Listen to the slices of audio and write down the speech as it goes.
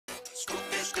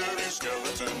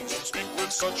skeletons speak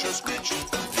with such a screech.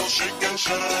 You'll shake and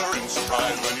shudder in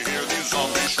surprise when you hear these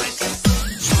zombies shriek.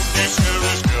 Spooky,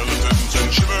 scary skeletons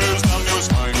and shivers down your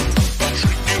spine.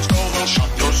 Shrieking skulls will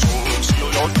shock your soul and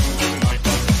seal your doom tonight.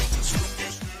 Spooky,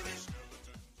 scary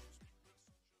skeletons.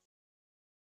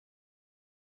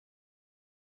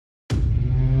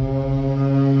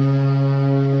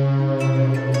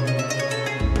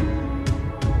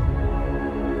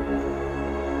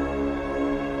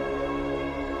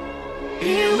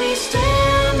 Here we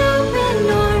stand, open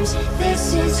arms.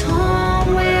 This is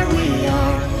home where we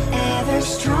are, ever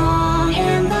strong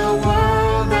in the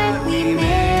world that we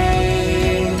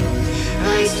made.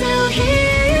 I still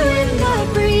hear you in the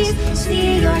breeze,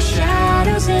 see your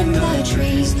shadows in the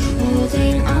trees,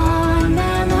 holding on,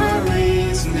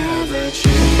 memories never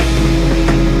change.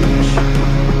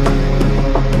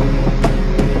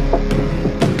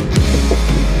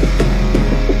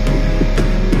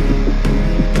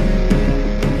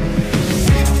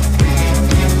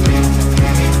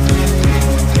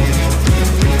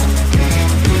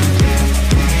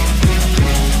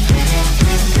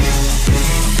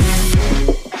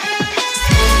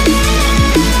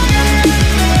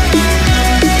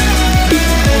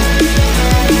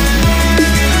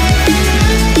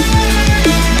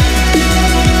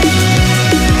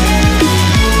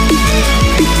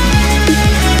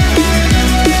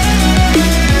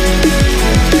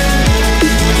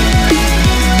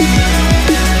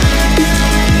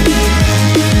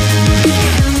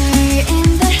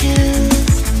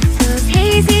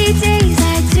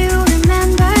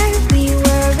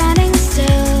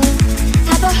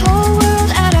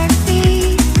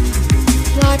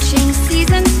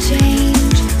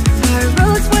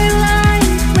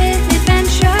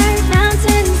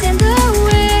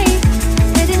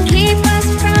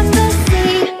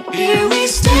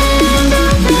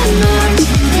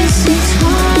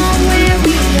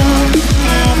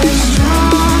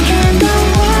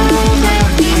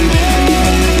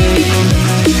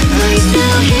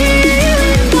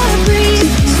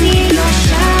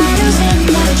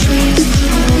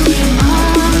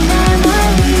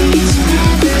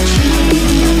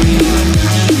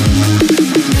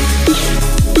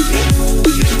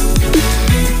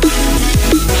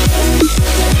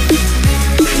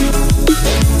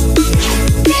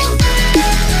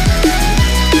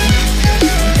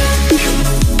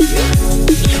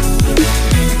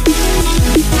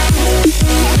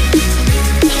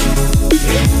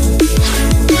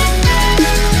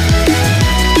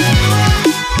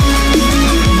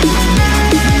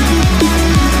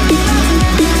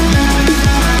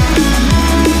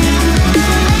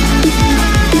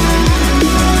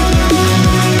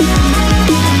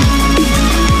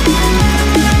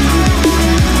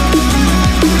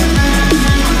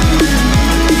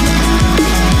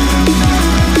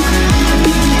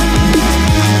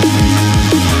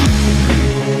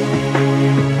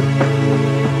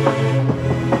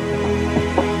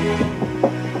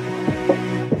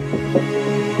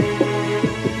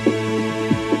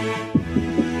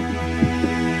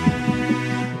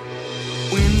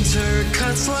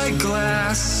 cuts like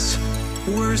glass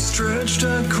were stretched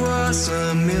across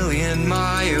 1,000,000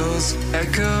 miles.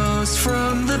 Echoes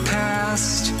from the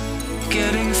past,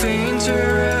 getting fainter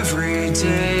every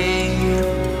day.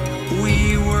 We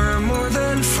were more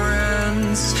than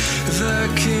friends, the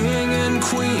king and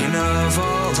queen of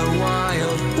all the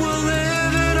wild. We'll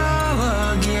live it all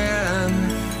again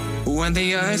when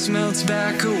the ice melts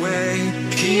back away.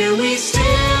 Here we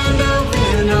stand,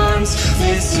 open arms.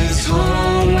 This is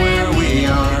home where we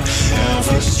are,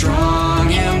 ever strong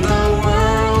in the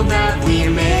world that we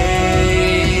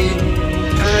made.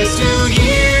 I still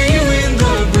hear you in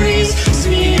the breeze,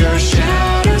 see your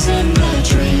shadows in the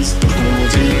trees,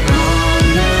 holding on,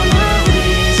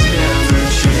 memories never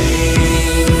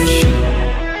change.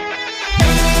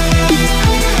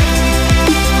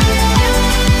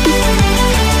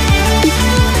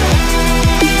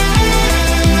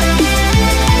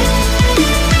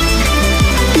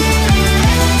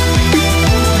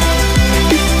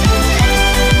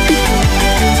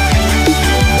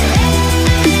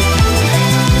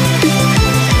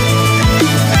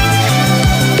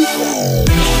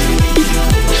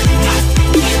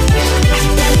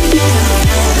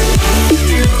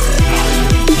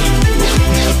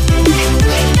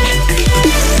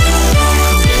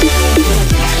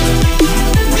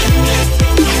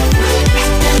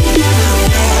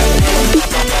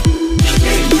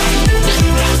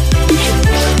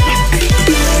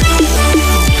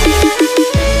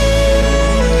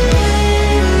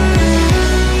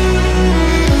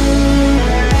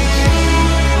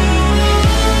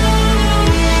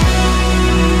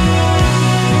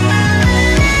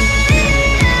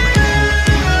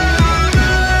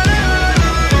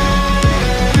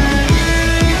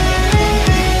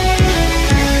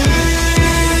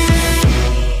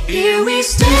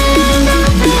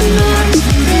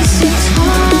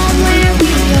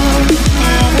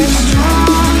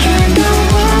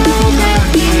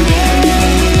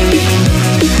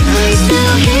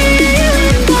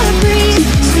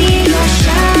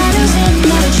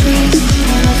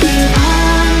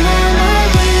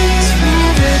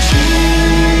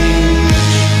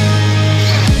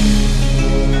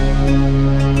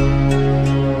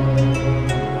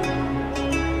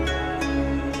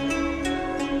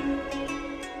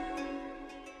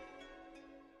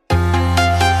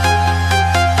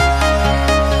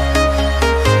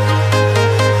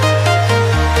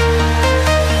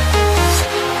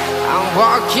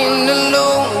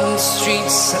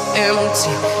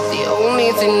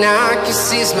 thing I can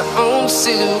see is my own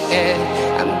silhouette.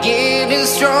 I'm getting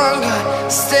stronger,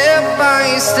 step by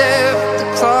step. The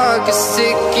clock is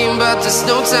ticking, but there's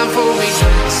no time for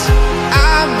regrets.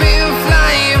 I've been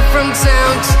flying from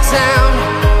town to town,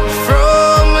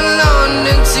 from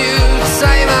London to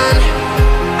Taiwan.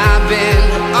 I've been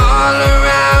all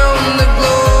around the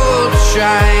globe,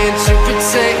 trying to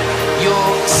protect your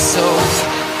soul.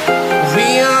 We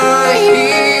are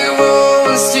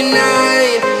heroes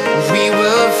tonight. We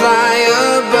will fly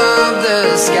above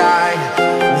the sky.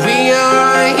 We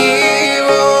are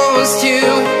heroes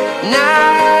tonight.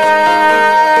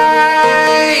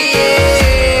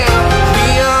 Yeah. We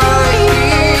are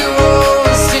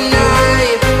heroes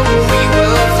tonight. We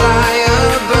will fly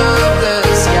above the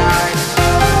sky.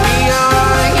 We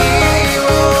are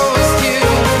heroes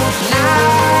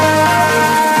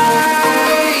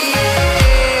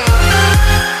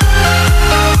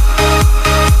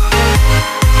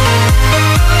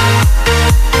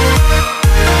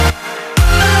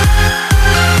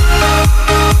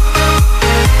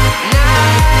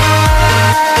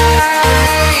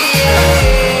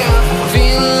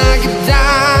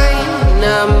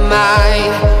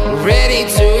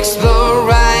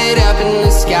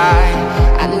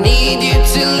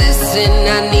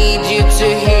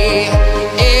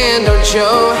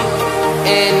show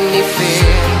any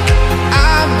fear.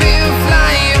 I've been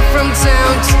flying from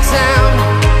town to town,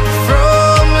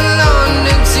 from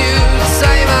London to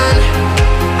Taiwan.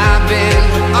 I've been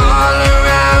all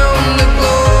around the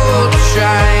globe,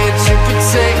 trying to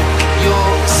protect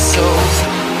your soul.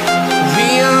 We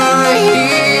are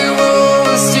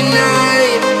heroes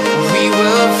tonight. We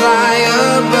will fly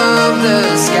above the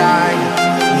sky.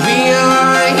 We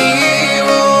are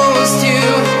heroes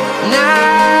tonight.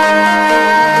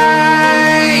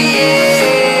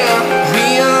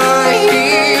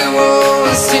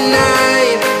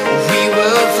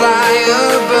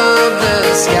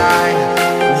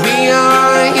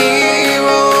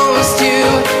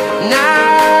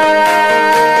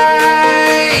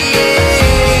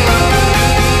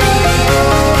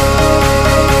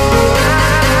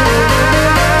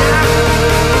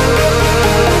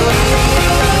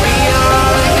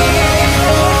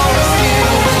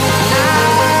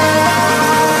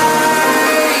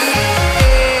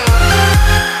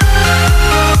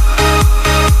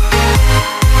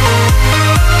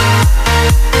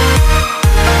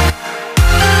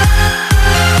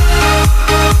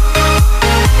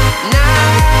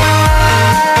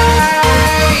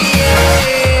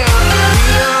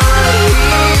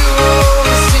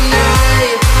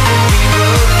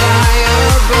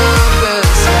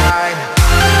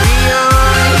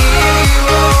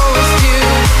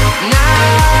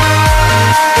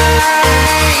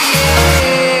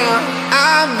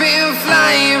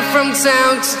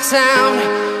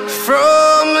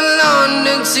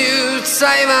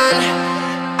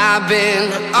 I've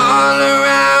been all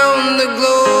around the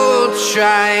globe,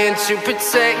 trying to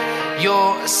protect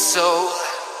your soul.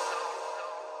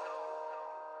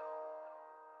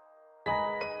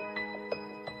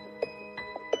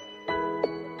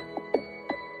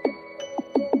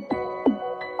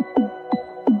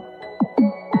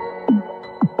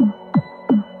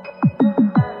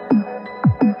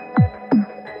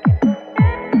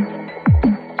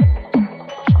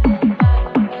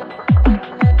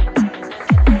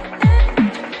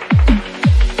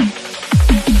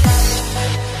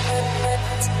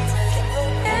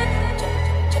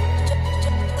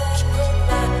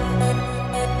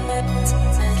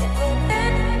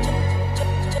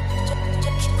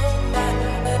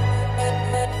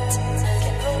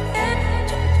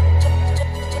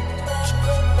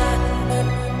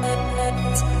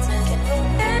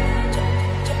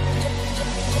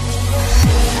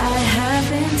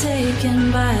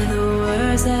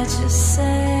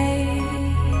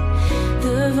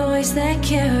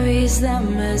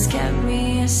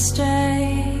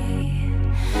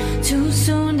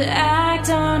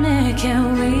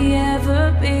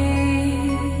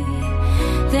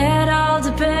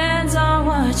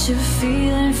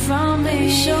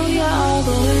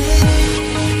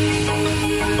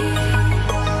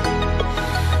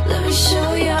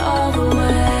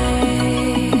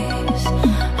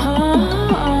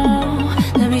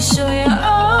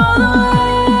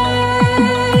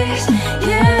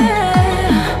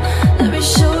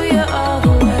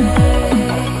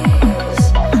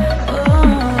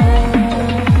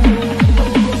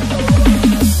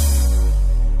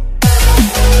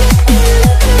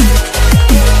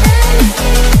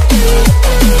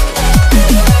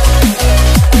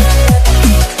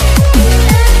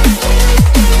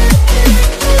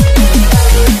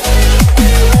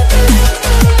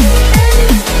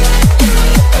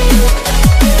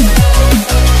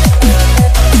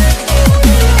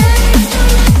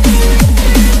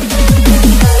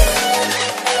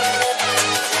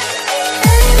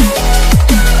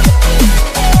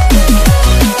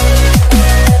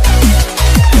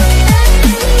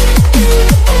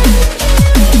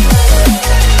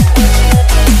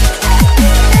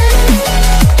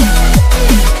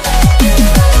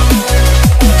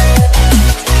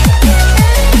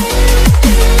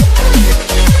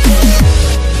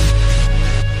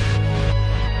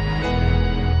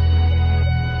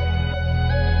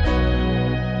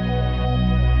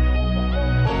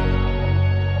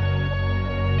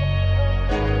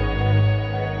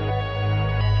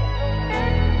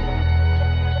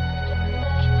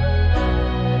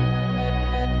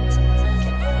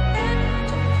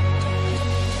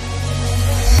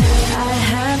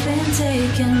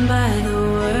 broken by the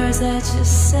words that you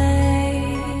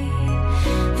say.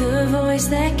 The voice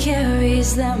that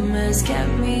carries them has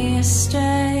kept me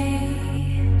astray.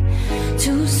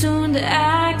 Too soon to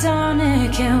act on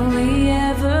it, can we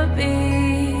ever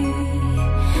be?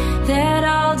 That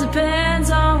all depends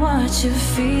on what you're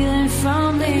feeling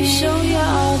from me. Show you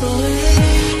all the way.